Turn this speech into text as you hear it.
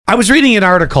I was reading an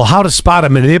article, How to Spot a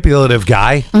Manipulative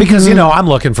Guy, because, I'm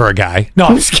looking for a guy. No,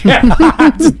 I'm just kidding.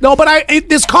 No, but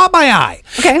this caught my eye.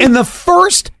 Okay. And the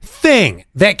first thing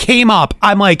that came up,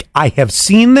 I'm like, I have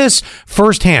seen this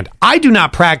firsthand. I do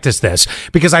not practice this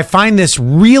because I find this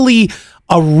really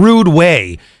a rude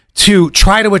way to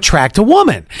try to attract a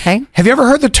woman. Okay. Have you ever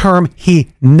heard the term he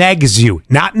negs you?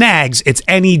 Not nags, it's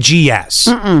N-E-G-S.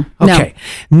 Okay. No.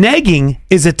 Negging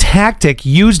is a tactic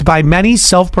used by many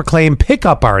self-proclaimed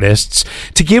pickup artists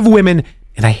to give women,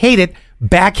 and I hate it,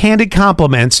 backhanded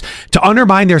compliments to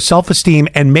undermine their self-esteem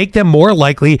and make them more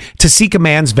likely to seek a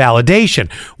man's validation.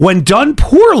 When done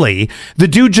poorly, the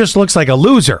dude just looks like a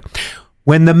loser.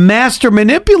 When the master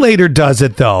manipulator does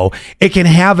it, though, it can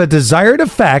have a desired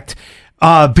effect.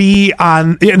 Be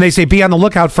on the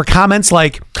lookout for comments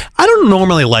like, I don't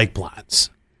normally like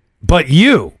blondes, but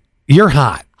you're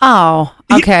hot. Oh,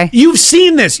 okay. You've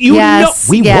seen this. Yes,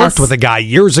 We worked with a guy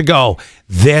years ago.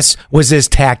 This was his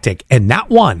tactic. And not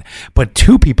one, but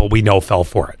two people we know fell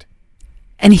for it.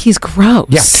 And he's gross.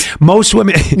 Yes. Most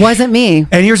women. Wasn't me.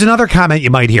 And here's another comment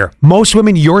you might hear. Most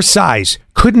women your size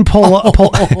couldn't pull.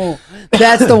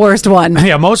 That's the worst one.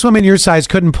 Yeah, most women your size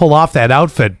couldn't pull off that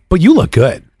outfit, but you look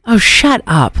good. Oh, shut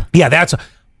up. Yeah,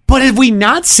 but have we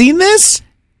not seen this?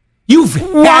 You've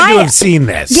had to have seen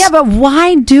this. Yeah, but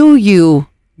why do you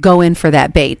go in for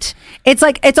that bait?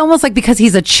 It's almost like because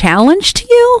he's a challenge to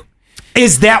you.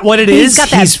 Is that what it is?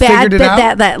 He's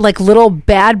got that like little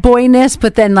bad boyness,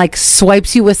 but then like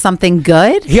swipes you with something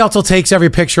good. He also takes every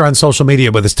picture on social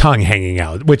media with his tongue hanging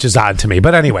out, which is odd to me.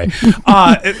 But anyway,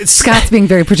 Scott's being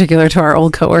very particular to our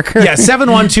old coworker. Yeah,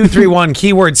 71231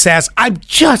 keyword sass.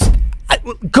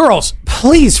 Girls,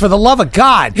 please, for the love of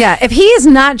God. Yeah, if he is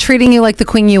not treating you like the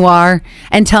queen you are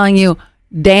and telling you,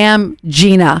 damn,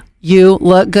 Gina, you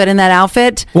look good in that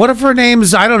outfit. What if her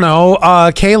name's, I don't know,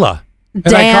 Kayla? And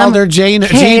I called her Gina.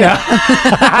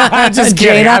 Just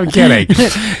kidding. I'm kidding.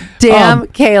 Damn,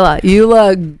 Kayla, you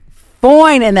look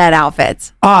fine in that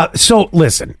outfit. So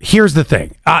listen, here's the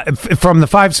thing. From the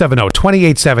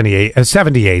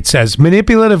 570-2878 says,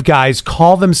 manipulative guys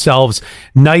call themselves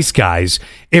nice guys.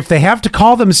 If they have to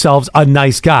call themselves a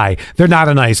nice guy, they're not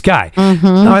a nice guy.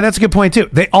 No, that's a good point too.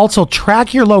 They also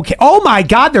track your location. Oh my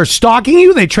God, they're stalking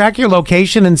you. They track your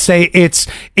location and say it's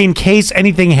in case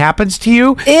anything happens to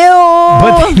you. Ew.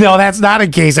 But no, that's not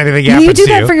in case anything happens to you. You do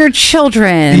that for your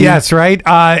children. Yes, right?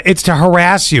 It's to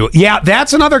harass you. Yeah,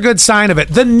 that's another good sign of it.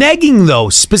 The negging, though,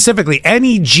 specifically,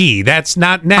 N-E-G, that's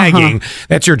not nagging.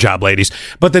 That's your job, ladies.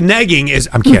 But the negging is,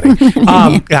 I'm kidding.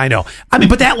 I know. I mean,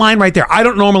 but that line right there, I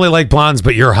don't normally like blondes,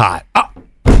 but you're hot. I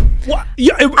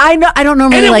know. I don't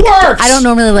normally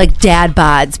like dad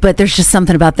bods, but there's just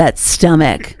something about that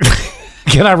stomach.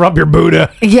 Can I rub your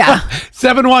Buddha? Yeah.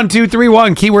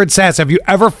 71231 keyword sass. Have you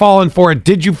ever fallen for it?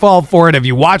 Did you fall for it? Have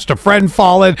you watched a friend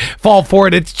fall for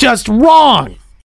it? It's just wrong.